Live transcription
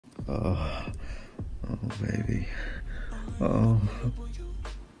Oh, oh, baby. Oh.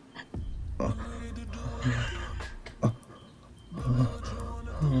 Oh. Oh.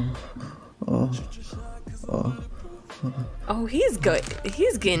 Oh. Oh. Oh, he's good.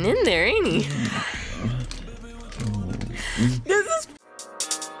 He's getting in there, ain't he? This is.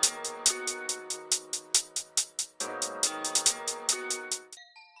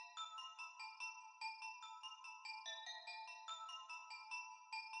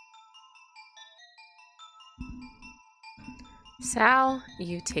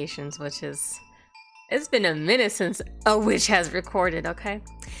 Salutations, witches. It's been a minute since a witch has recorded, okay?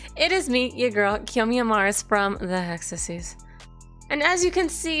 It is me, your girl, Kiyomi Amaris from the Hextasies. And as you can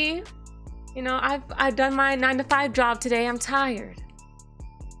see, you know, I've done my 9-to-5 job today. I'm tired.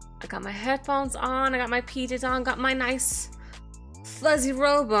 I got my headphones on, I got my PJs on, got my nice fuzzy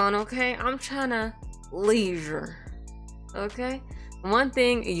robe on, okay? I'm trying to leisure, okay? One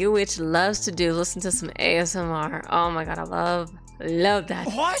thing you witch loves to do is listen to some ASMR. Oh my god, I love that.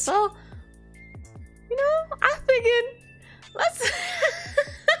 What? So, you know, I figured let's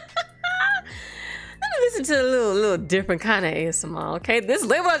let me listen to a little different kind of ASMR, okay? This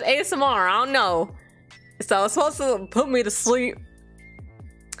label is ASMR, I don't know. So it's supposed to put me to sleep.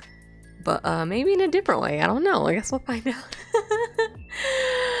 But maybe in a different way. I don't know. I guess we'll find out.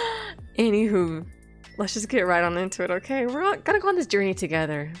 Anywho, let's just get right on into it, okay? We're gonna go on this journey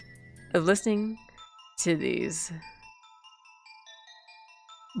together of listening to these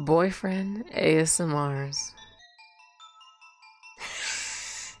boyfriend ASMRs.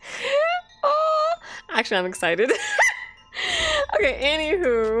 Oh, actually, I'm excited. Okay,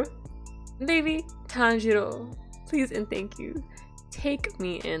 anywho, baby Tanjiro, please and thank you. Take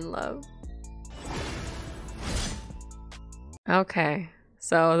me in, love. Okay,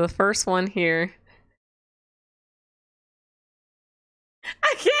 so the first one here.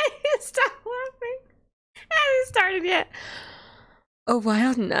 I can't even stop laughing. I haven't started yet. A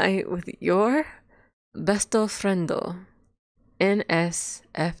wild night with your besto friendo.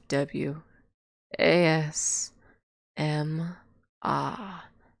 NSFW. ASMR.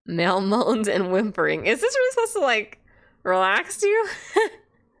 Male moans and whimpering. Is this really supposed to like relax you?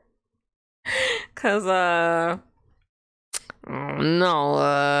 Cause no,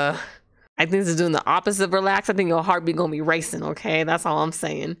 I think this is doing the opposite of relax. I think your heartbeat gonna be racing, okay? That's all I'm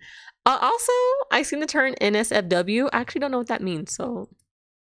saying. Also, I seen the term NSFW. I actually don't know what that means, so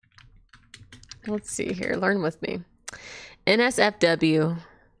let's see here. Learn with me. NSFW.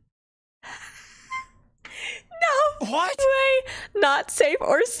 No What? way. Not safe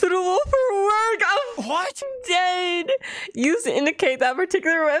or suitable for work. I'm What? dead. Used to indicate that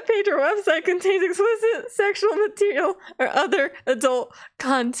particular webpage or website contains explicit sexual material or other adult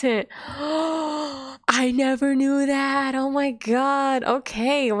content. I never knew that. Oh my god.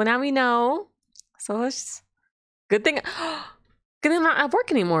 Okay, well now we know. So it's good thing. Good thing I'm not at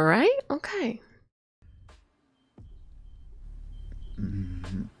work anymore, right? Okay.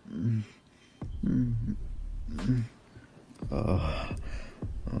 Oh,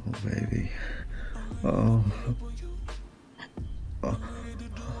 oh, baby. Oh. Oh.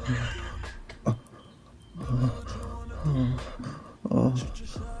 Oh. Oh.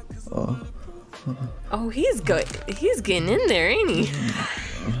 Oh. Oh, he's good. He's getting in there, ain't he?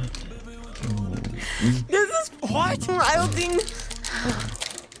 This is What? wilding.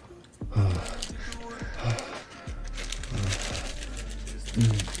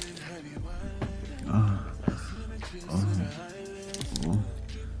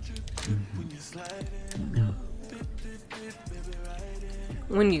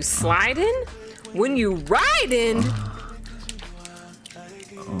 When you slide in? When you ride in?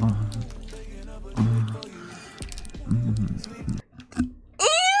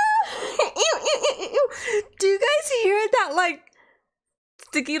 Do you guys hear that like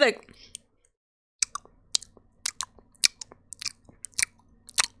sticky like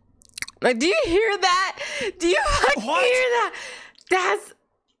do you hear that? Do you fucking What? hear that?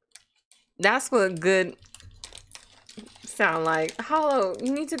 That's what good sound like. Hollow,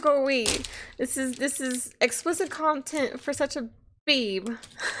 you need to go read. This is explicit content for such a babe.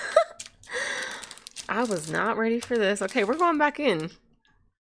 I was not ready for this. Okay, we're going back in.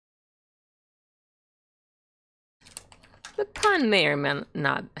 The pun may or may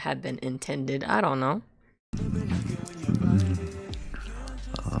not have been intended. I don't know.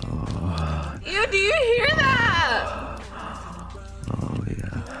 Ew, do you hear that? Oh,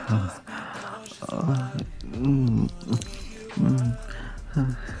 yeah.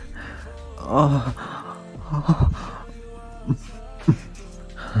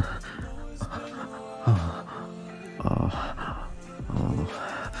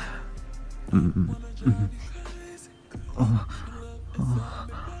 I'm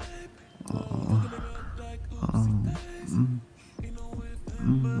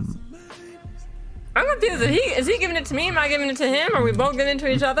confused. Is he giving it to me? Am I giving it to him? Are we both giving it to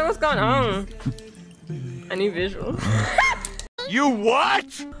each other? What's going on? I need visual. You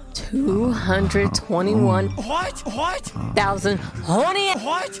what? 221. What? Thousand.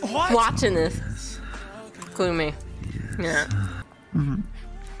 What? Watching this. Including me. Yeah.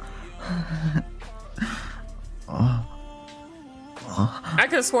 I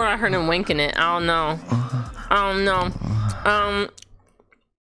could have sworn I heard him winking it. I don't know.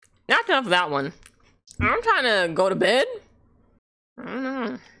 Not enough of that one. I'm trying to go to bed. I don't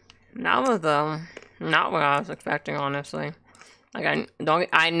know. That was not what I was expecting, honestly. Like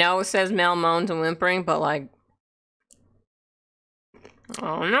I know it says male moans and whimpering, but like I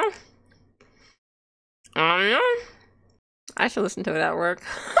don't know. I should listen to it at work.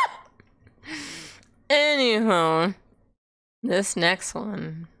 Anyhow, this next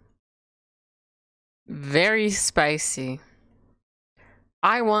one, very spicy.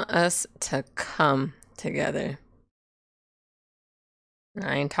 I want us to come together.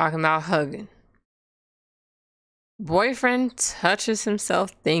 I ain't talking about hugging. Boyfriend touches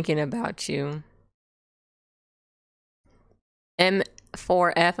himself thinking about you.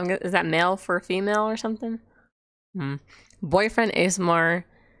 M4F, is that male for female or something? Boyfriend ASMR,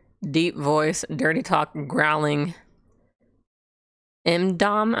 deep voice, dirty talk, growling.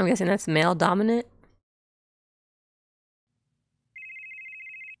 M-dom, I'm guessing that's male dominant.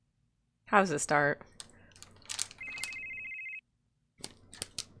 How does it start?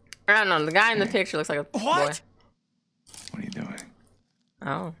 I don't know, the guy in the picture looks like a boy. What are you doing?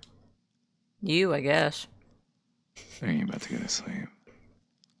 Oh. You, I guess. Are you about to go to sleep?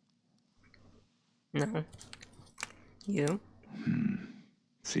 No. You?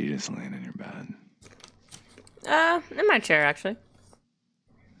 So you just laying in your bed? In my chair, actually.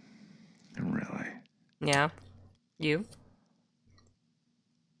 Really? Yeah. You?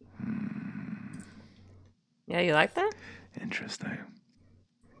 Yeah, you like that? Interesting.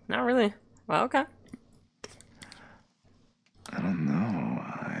 Not really. Well, okay. I don't know.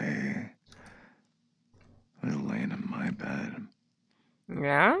 I was laying in my bed.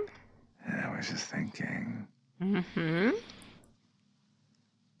 Yeah? And I was just thinking.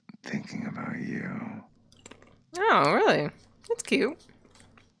 Thinking about you. Oh, really? That's cute.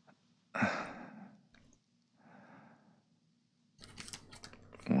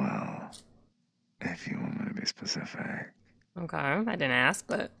 Well, if you want me to be specific. Okay, I didn't ask,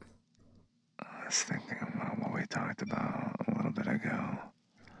 but... I was thinking about what we talked about a little bit ago.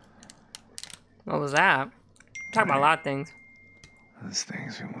 What was that? Talk about a lot of things. Those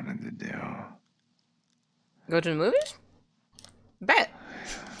things we wanted to do. Go to the movies? Bet.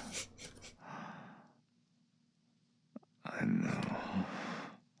 I know.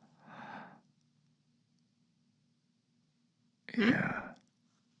 Yeah.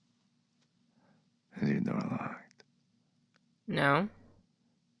 Is your door locked? No.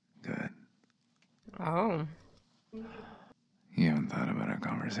 Good. Oh. You haven't thought about our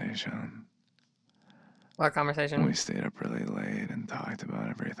conversation. What conversation? We stayed up really late and talked about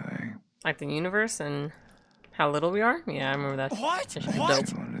everything. Like the universe and how little we are? Yeah, I remember that. What? What?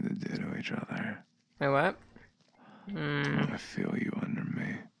 What we wanted to do to each other. Wait, what? I want to feel you under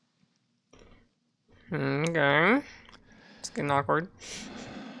me. Okay. It's getting awkward.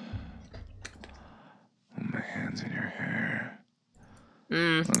 Hold my hands in your hair.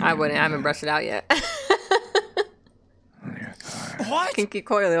 I wouldn't. I haven't brushed it out yet. On your thigh. What? Kinky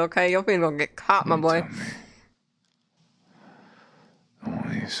coily, okay? Your feet gonna get caught, my boy. Tell me. I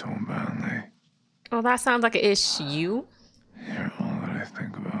want you so badly. Well, that sounds like an issue. You're all that I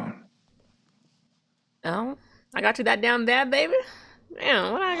think about. Oh, I got you that damn bad, baby.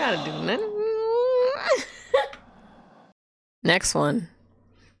 Damn, what I gotta do, man? Next one.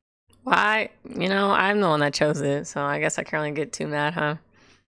 Why? You know, I'm the one that chose it, so I guess I can't really get too mad, huh?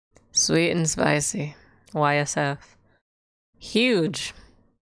 Sweet and spicy. YSF. Huge.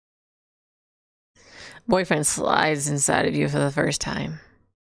 Boyfriend slides inside of you for the first time.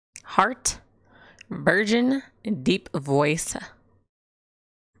 Heart, virgin, deep voice.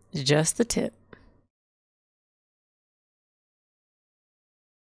 Just the tip.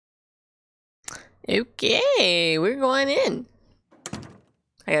 Okay, we're going in.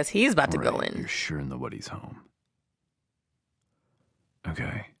 I guess he's about to go in. You're sure nobody's home.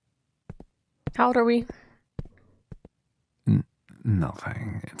 Okay. How old are we?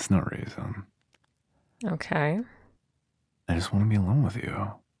 Nothing. It's no reason. Okay. I just want to be alone with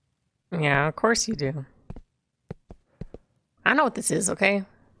you. Yeah, of course you do. I know what this is, okay?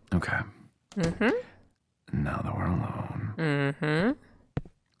 Okay. Now that we're alone,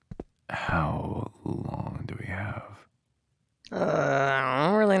 how long do we have? I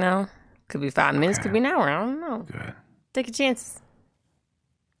don't really know. Could be 5 minutes, could be an hour. I don't know. Good. Take your chances.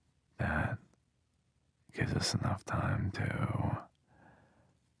 That gives us enough time to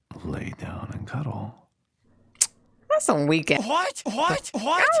lay down and cuddle. That's some weekend. What? I don't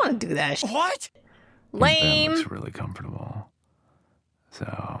want to do that. What? Lame. That looks really comfortable. So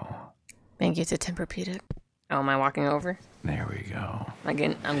Thank you to Tempur-Pedic. Oh, am I walking over? there we go. I'm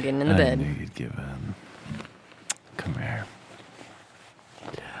getting in the I bed. knew you'd give in. Come here.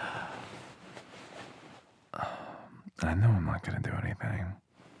 I know I'm not gonna do anything.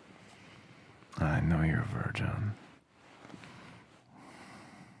 I know you're a virgin.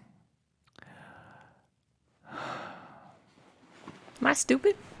 Am I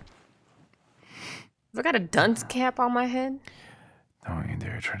stupid? Have I got a dunce cap on my head? Don't you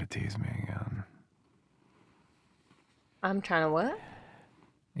dare try to tease me again. I'm trying to what?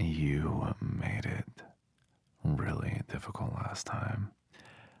 You made it really difficult last time.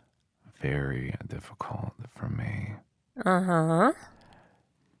 Very difficult for me. Uh-huh.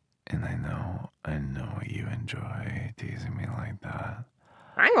 And I know you enjoy teasing me like that.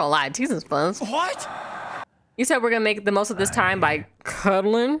 I ain't gonna lie, teasing's fun. What? You said we're gonna make the most of this time by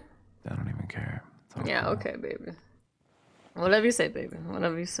cuddling? I don't even care. It's all Yeah, cool. okay, baby. Whatever you say, baby.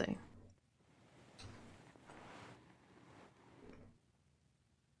 Whatever you say.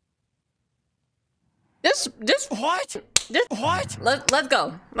 Just What? What? let's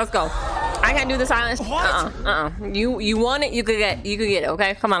go. Let's go. I can't do this silence. What? You want it, you could get it,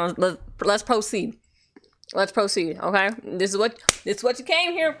 okay? Come on, let's proceed. Let's proceed, okay? This is what you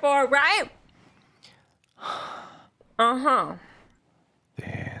came here for, right? Uh-huh.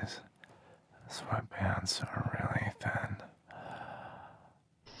 These sweatpants are really thin.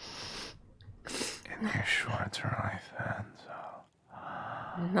 And your shorts are really thin, so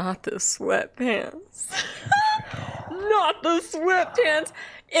Not the sweatpants. Not the sweatpants.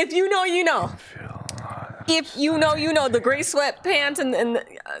 If you know, you know. I feel a lot. If you know, you know. The gray sweatpants and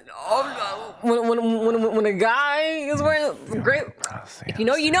when a guy is wearing gray. If you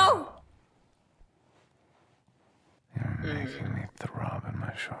know, you know. You're making me throb in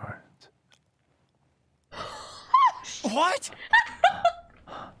my shorts. What?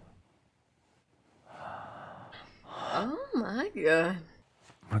 Oh my god.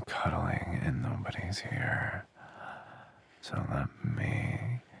 We're cuddling and nobody's here. So let me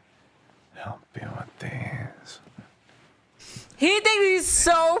help you with these. He thinks he's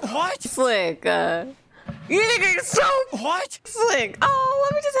so What? slick. You think he's so What? slick. Oh,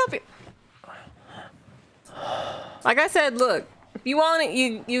 let me just help you. Like I said, look, if you want it,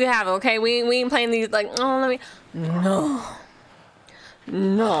 you have it, okay? We ain't playing these like, oh, let me.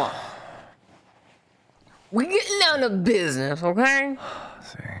 No. We getting down to business, okay?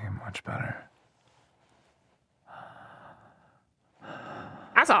 See, much better.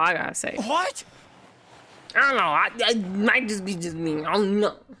 That's all I gotta say. What? I don't know. I might just be just me. I don't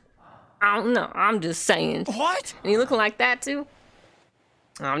know. I'm just saying. What? And you looking like that too?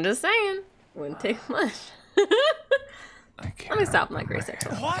 I'm just saying. Wouldn't take much. I can't Let me stop my put gray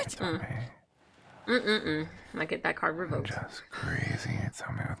section. hands What? on me. I get that card revoked. Just crazy.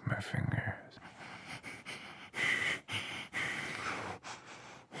 Tell me with my fingers.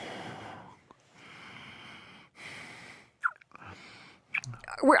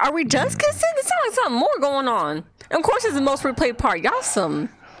 Are we just kissing? It sounds like something more going on. And of course, it's the most replayed part. Y'all some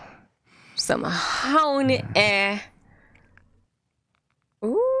honey air.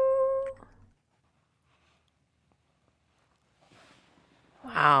 Ooh.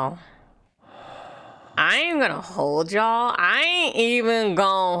 Wow. I ain't gonna hold y'all. I ain't even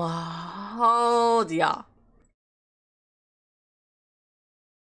gonna hold y'all.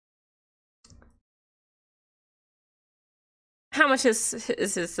 How much is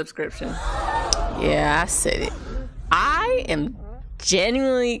his subscription? Yeah, I said it. I am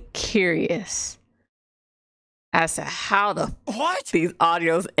genuinely curious as to how the What? these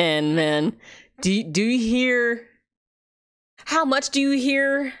audios end, man. Do you hear? How much do you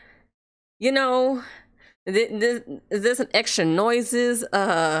hear? You know, is there some extra noises?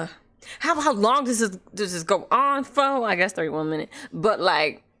 How long does this go on for? I guess 31 minutes. But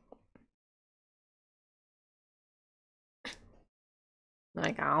like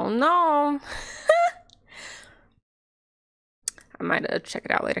I don't know. I might check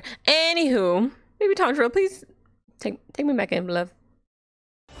it out later. Anywho, baby Tondra, please take me back in, love.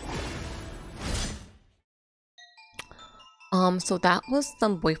 So that was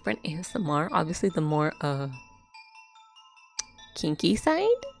some boyfriend ASMR. Obviously, the more kinky side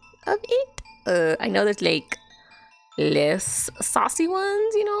of it. I know there's like less saucy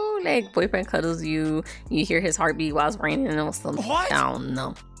ones, you know, like boyfriend cuddles you, you hear his heartbeat while it's raining or something. What? I don't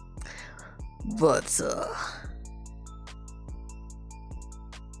know. But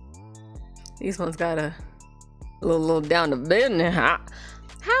these ones got a little down to business. How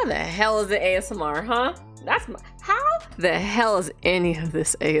the hell is it ASMR, huh? How the hell is any of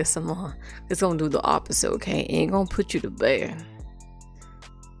this ASMR? It's gonna do the opposite, okay? It ain't gonna put you to bed.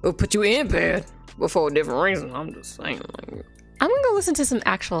 It'll put you in bed, but for a different reason. I'm just saying. Like, I'm gonna go listen to some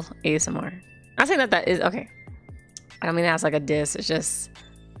actual ASMR. I say that is okay. I don't mean that's like a diss. It's just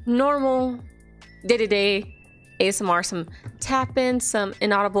normal, day-to-day ASMR. Some tapping, some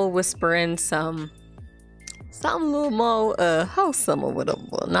inaudible whispering, something a little more wholesome or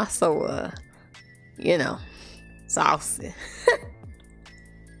whatever. Not so you know, saucy.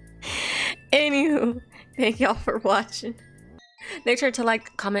 Anywho, thank y'all for watching. Make sure to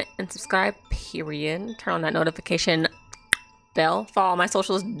like, comment, and subscribe, period. Turn on that notification bell. Follow my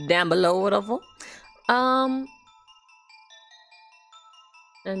socials down below, whatever. And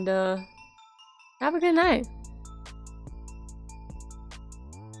have a good night.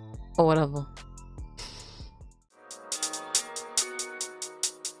 Or whatever.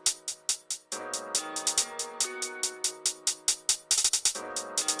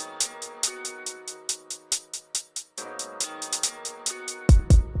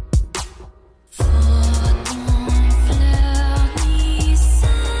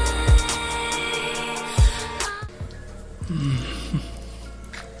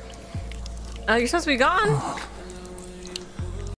 Oh, you're supposed to be gone?